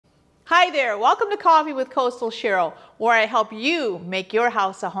Hi there, welcome to Coffee with Coastal Cheryl, where I help you make your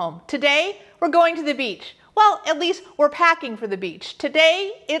house a home. Today, we're going to the beach. Well, at least we're packing for the beach.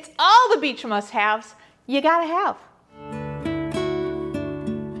 Today, it's all the beach must-haves you gotta have.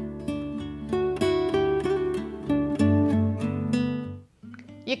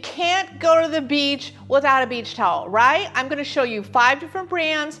 You can't go to the beach without a beach towel, right? I'm gonna show you 5 different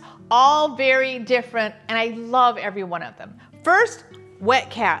brands, all very different, and I love every one of them. First, Wet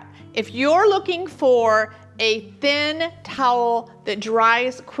Cat. If you're looking for a thin towel that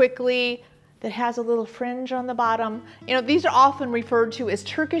dries quickly, that has a little fringe on the bottom, you know, these are often referred to as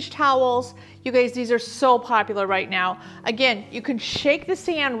Turkish towels. You guys, these are so popular right now. Again, you can shake the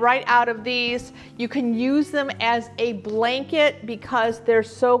sand right out of these. You can use them as a blanket because they're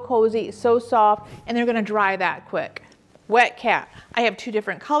so cozy, so soft, and they're gonna dry that quick. Wet Cat. I have 2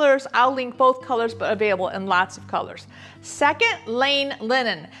 different colors. I'll link both colors, but available in lots of colors. Second, Lane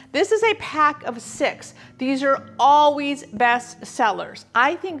Linen. This is a pack of 6. These are always best sellers.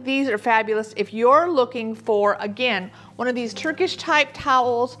 I think these are fabulous if you're looking for, again, one of these Turkish type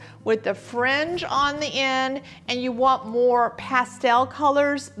towels with the fringe on the end and you want more pastel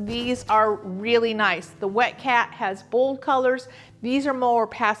colors. These are really nice. The Wet Cat has bold colors. These are more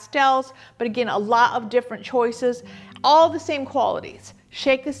pastels, but again, a lot of different choices. All the same qualities.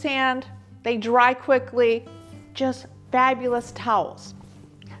 Shake the sand, they dry quickly, just fabulous towels.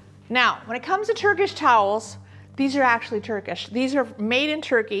 Now, when it comes to Turkish towels, these are actually Turkish. These are made in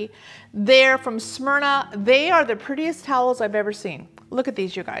Turkey. They're from Smyrna. They are the prettiest towels I've ever seen. Look at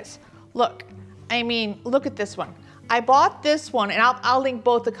these, you guys. Look, I mean, look at this one. I bought this one, and I'll link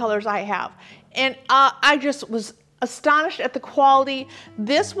both the colors I have. And I just was astonished at the quality.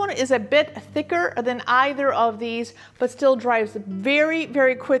 This one is a bit thicker than either of these, but still dries very,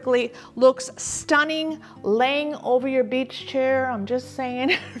 very quickly. Looks stunning laying over your beach chair. I'm just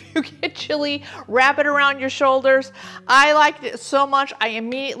saying, if you get chilly, wrap it around your shoulders. I liked it so much, I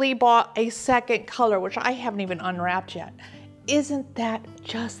immediately bought a second color, which I haven't even unwrapped yet. Isn't that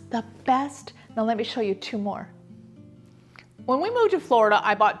just the best? Now let me show you 2 more. When we moved to Florida,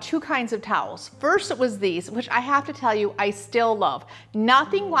 I bought 2 kinds of towels. First, it was these, which I have to tell you, I still love.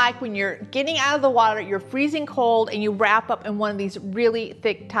 Nothing like when you're getting out of the water, you're freezing cold, and you wrap up in one of these really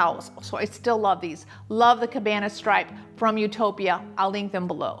thick towels. So I still love these. Love the Cabana Stripe from Utopia. I'll link them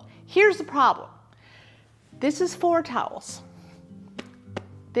below. Here's the problem. This is 4 towels.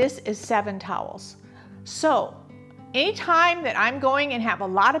 This is 7 towels. So anytime that I'm going and have a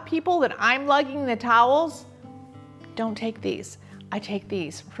lot of people that I'm lugging the towels, don't take these. I take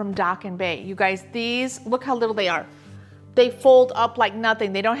these from Dock and Bay. You guys, these, look how little they are. They fold up like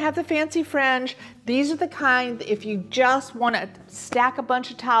nothing. They don't have the fancy fringe. These are the kind that if you just want to stack a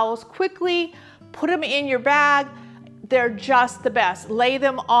bunch of towels quickly, put them in your bag, they're just the best. Lay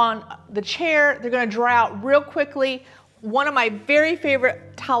them on the chair. They're going to dry out real quickly. One of my very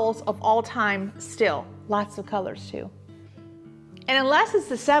favorite towels of all time still. Lots of colors too. And unless it's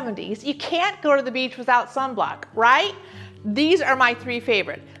the 70s, you can't go to the beach without sunblock, right? These are my 3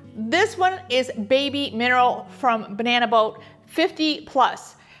 favorite. This one is Baby Mineral from Banana Boat, 50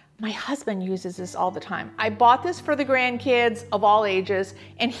 plus. My husband uses this all the time. I bought this for the grandkids of all ages,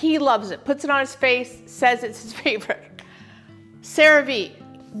 and he loves it. Puts it on his face, says it's his favorite. CeraVe.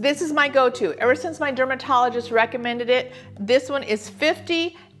 This is my go-to. Ever since my dermatologist recommended it, this one is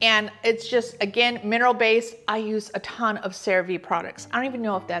 50 and it's just, again, mineral-based. I use a ton of CeraVe products. I don't even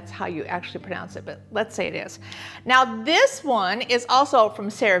know if that's how you actually pronounce it, but let's say it is. Now, this one is also from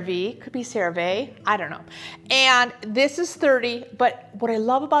CeraVe. Could be CeraVe, I don't know. And this is 30, but what I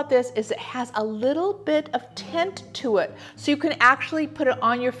love about this is it has a little bit of tint to it. So you can actually put it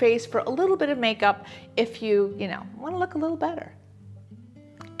on your face for a little bit of makeup if you know, want to look a little better.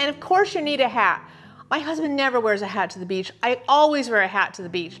 And of course you need a hat. My husband never wears a hat to the beach. I always wear a hat to the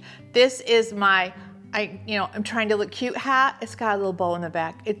beach. This is my, I'm trying to look cute hat. It's got a little bow in the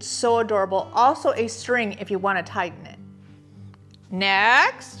back. It's so adorable. Also a string if you want to tighten it.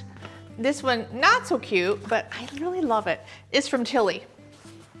 Next, this one, not so cute, but I really love it. It's from Tilly.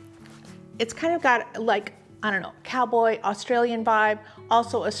 It's kind of got like, I don't know, cowboy, Australian vibe,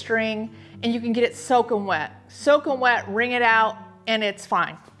 also a string, and you can get it soaking wet. Soaking wet, wring it out, and it's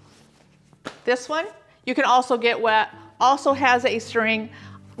fine. This one, you can also get wet, also has a string.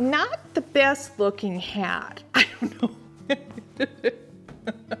 Not the best looking hat. I don't know.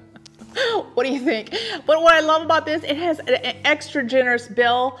 What do you think? But what I love about this, it has an extra generous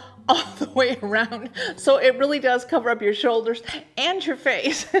bill all the way around. So it really does cover up your shoulders and your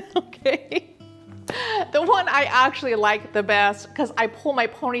face, okay? The one I actually like the best, because I pull my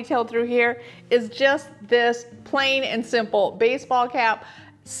ponytail through here, is just this plain and simple baseball cap.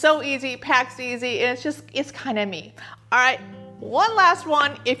 So easy, packs easy, and it's kind of me. All right, one last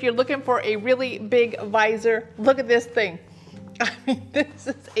one. If you're looking for a really big visor, look at this thing. I mean, this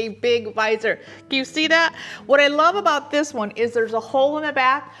is a big visor. Can you see that? What I love about this one is there's a hole in the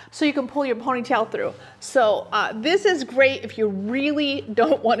back so you can pull your ponytail through. So this is great if you really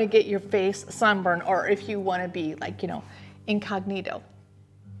don't want to get your face sunburned, or if you want to be like, you know, incognito.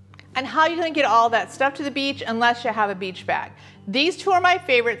 And how are you going to get all that stuff to the beach unless you have a beach bag? These two are my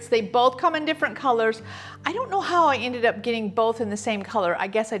favorites. They both come in different colors. I don't know how I ended up getting both in the same color. I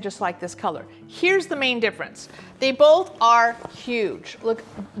guess I just like this color. Here's the main difference. They both are huge. Look,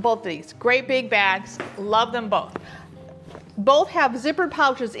 both of these. Great big bags. Love them both. Both have zippered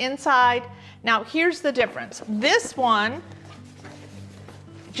pouches inside. Now, here's the difference. This one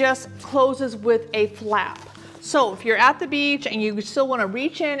just closes with a flap. So if you're at the beach and you still want to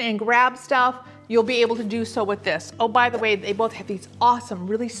reach in and grab stuff, you'll be able to do so with this. Oh, by the way, they both have these awesome,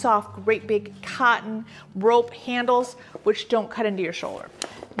 really soft, great big cotton rope handles, which don't cut into your shoulder.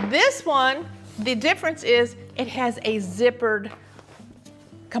 This one, the difference is it has a zippered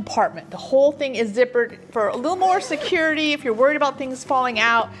compartment. The whole thing is zippered for a little more security if you're worried about things falling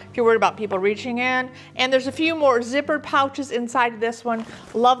out, if you're worried about people reaching in. And there's a few more zippered pouches inside of this one.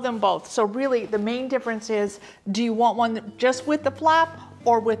 Love them both. So really the main difference is, do you want one just with the flap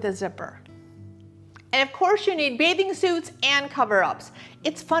or with a zipper? And of course you need bathing suits and cover-ups.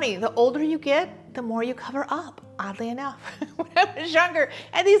 It's funny, the older you get, the more you cover up, oddly enough. When I was younger,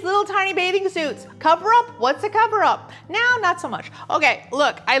 I had these little tiny bathing suits. Cover up? What's a cover up? Now, not so much. Okay,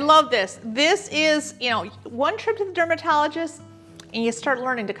 look, I love this. This is, you know, one trip to the dermatologist and you start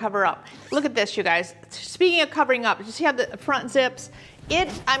learning to cover up. Look at this, you guys. Speaking of covering up, you see how the front zips?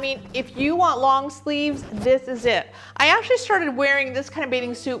 I mean, if you want long sleeves, this is it. I actually started wearing this kind of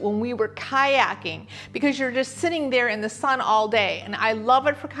bathing suit when we were kayaking because you're just sitting there in the sun all day. And I love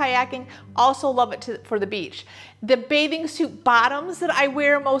it for kayaking, also love it for the beach. The bathing suit bottoms that I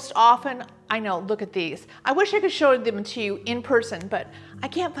wear most often, I know, look at these. I wish I could show them to you in person, but I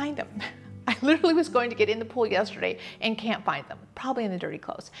can't find them. I literally was going to get in the pool yesterday and can't find them. Probably in the dirty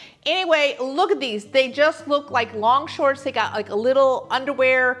clothes. Anyway, look at these. They just look like long shorts. They got like a little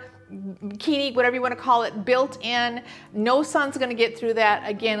underwear, bikini, whatever you want to call it, built in. No sun's going to get through that.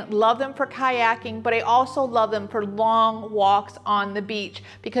 Again, love them for kayaking, but I also love them for long walks on the beach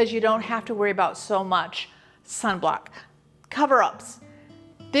because you don't have to worry about so much sunblock. Cover-ups.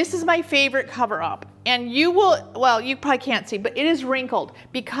 This is my favorite cover-up. And you will, well, you probably can't see, but it is wrinkled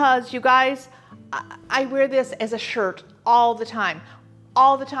because you guys, I wear this as a shirt all the time,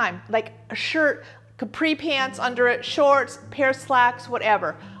 like a shirt, capri pants under it, shorts, pair of slacks,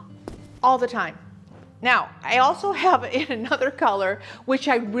 whatever, all the time. Now, I also have it in another color, which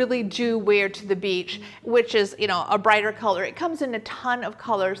I really do wear to the beach, which is, you know, a brighter color. It comes in a ton of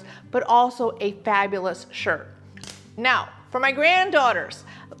colors, but also a fabulous shirt. Now, for my granddaughters,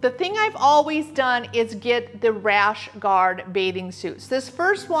 the thing I've always done is get the rash guard bathing suits. This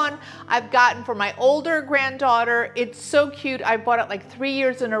first one I've gotten for my older granddaughter. It's so cute. I bought it like 3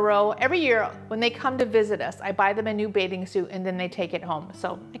 years in a row. Every year when they come to visit us, I buy them a new bathing suit and then they take it home.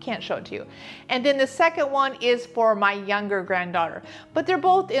 So I can't show it to you. And then the second one is for my younger granddaughter. But they're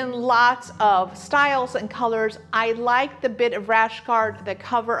both in lots of styles and colors. I like the bit of rash guard, the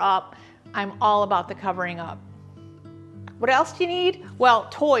cover up. I'm all about the covering up. What else do you need? Well,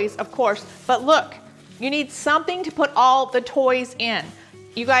 toys, of course, but look, you need something to put all the toys in.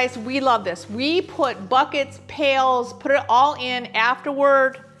 You guys, we love this. We put buckets, pails, put it all in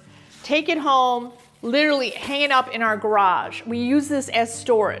afterward, take it home, literally hang it up in our garage. We use this as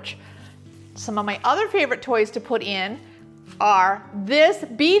storage. Some of my other favorite toys to put in are this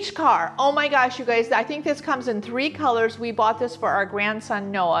beach car. Oh my gosh, you guys, I think this comes in 3 colors. We bought this for our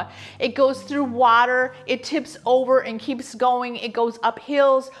grandson, Noah. It goes through water, it tips over and keeps going. It goes up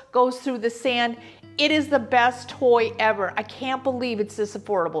hills, goes through the sand. It is the best toy ever. I can't believe it's this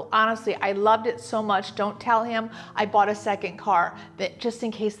affordable. Honestly, I loved it so much. Don't tell him I bought a second car that just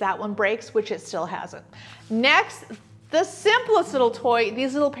in case that one breaks, which it still hasn't. Next, the simplest little toy,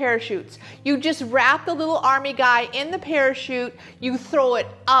 these little parachutes. You just wrap the little army guy in the parachute, you throw it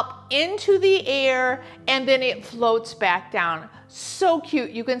up into the air, and then it floats back down. So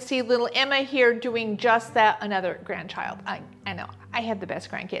cute. You can see little Emma here doing just that, another grandchild. I know, I have the best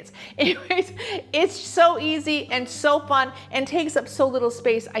grandkids. Anyways, it's so easy and so fun and takes up so little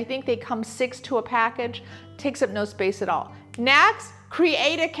space. I think they come 6 to a package, takes up no space at all. Next,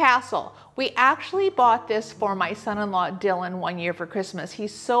 create a castle. We actually bought this for my son-in-law Dylan one year for Christmas.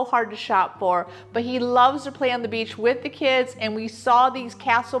 He's so hard to shop for, but he loves to play on the beach with the kids, and we saw these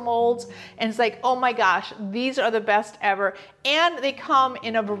castle molds and it's like, oh my gosh, these are the best ever. And they come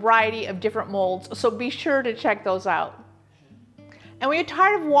in a variety of different molds, so be sure to check those out. And when you're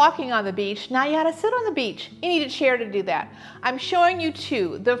tired of walking on the beach, now you gotta sit on the beach. You need a chair to do that. I'm showing you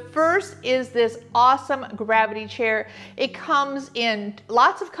two. The first is this awesome gravity chair. It comes in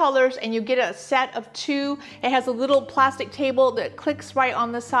lots of colors and you get a set of two. It has a little plastic table that clicks right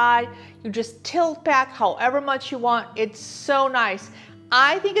on the side. You just tilt back however much you want. It's so nice.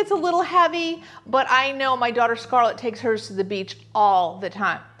 I think it's a little heavy, but I know my daughter Scarlett takes hers to the beach all the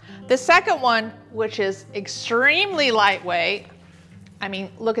time. The second one, which is extremely lightweight, I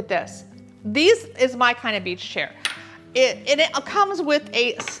mean, look at this. This is my kind of beach chair. It comes with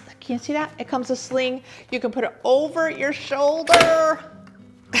a, can you see that? It comes with a sling. You can put it over your shoulder.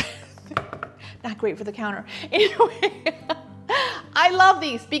 Not great for the counter. Anyway, I love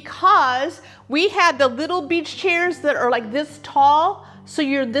these because we had the little beach chairs that are like this tall, so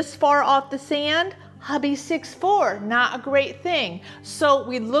you're this far off the sand. Hubby's 6'4", not a great thing. So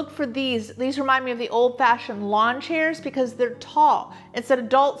we look for these. These remind me of the old-fashioned lawn chairs because they're tall. It's an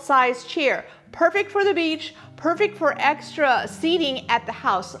adult-sized chair. Perfect for the beach, perfect for extra seating at the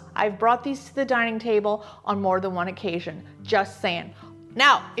house. I've brought these to the dining table on more than one occasion, just saying.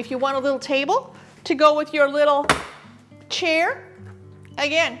 Now, if you want a little table to go with your little chair,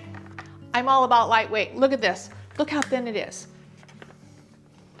 again, I'm all about lightweight. Look at this. Look how thin it is.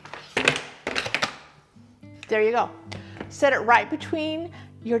 There you go. Set it right between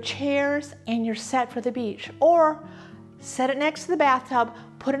your chairs and you're set for the beach. Or set it next to the bathtub,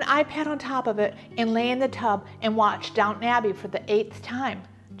 put an iPad on top of it, and lay in the tub and watch Downton Abbey for the 8th time.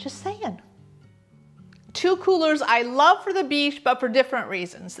 Just saying. Two coolers I love for the beach, but for different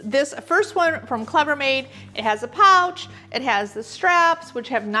reasons. This first one from Clever Made, it has a pouch, it has the straps, which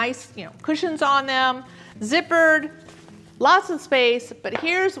have nice, cushions on them, zippered, lots of space, but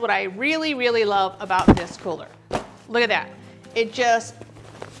here's what I really, really love about this cooler. Look at that. It just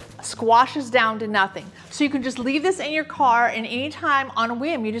squashes down to nothing. So you can just leave this in your car, and anytime on a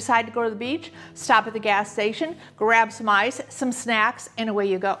whim you decide to go to the beach, stop at the gas station, grab some ice, some snacks, and away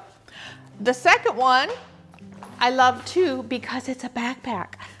you go. The second one I love too because it's a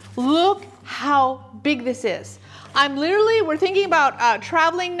backpack. Look how big this is. We're thinking about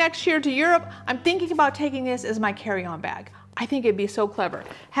traveling next year to Europe. I'm thinking about taking this as my carry-on bag. I think it'd be so clever.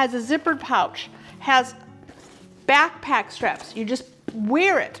 Has a zippered pouch, has backpack straps. You just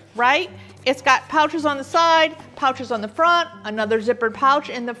wear it, right? It's got pouches on the side, pouches on the front, another zippered pouch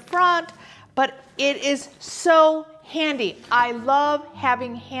in the front, but it is so handy. I love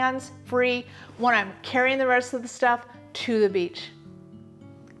having hands-free when I'm carrying the rest of the stuff to the beach.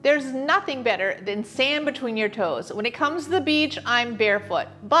 There's nothing better than sand between your toes. When it comes to the beach, I'm barefoot.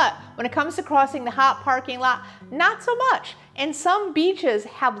 But when it comes to crossing the hot parking lot, not so much. And some beaches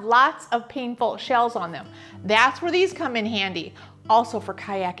have lots of painful shells on them. That's where these come in handy. Also for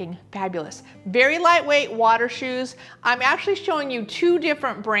kayaking, fabulous. Very lightweight water shoes. I'm actually showing you two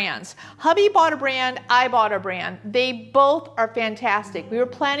different brands. Hubby bought a brand, I bought a brand. They both are fantastic. We were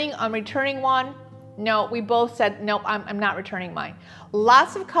planning on returning one. No, we both said, nope, I'm not returning mine.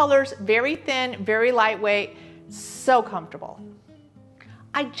 Lots of colors, very thin, very lightweight, so comfortable.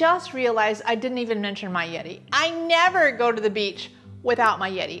 I just realized I didn't even mention my Yeti. I never go to the beach without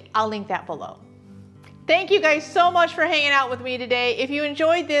my Yeti. I'll link that below. Thank you guys so much for hanging out with me today. If you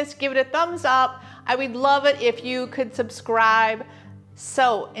enjoyed this, give it a thumbs up. I would love it if you could subscribe.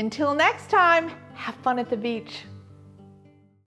 So until next time, have fun at the beach.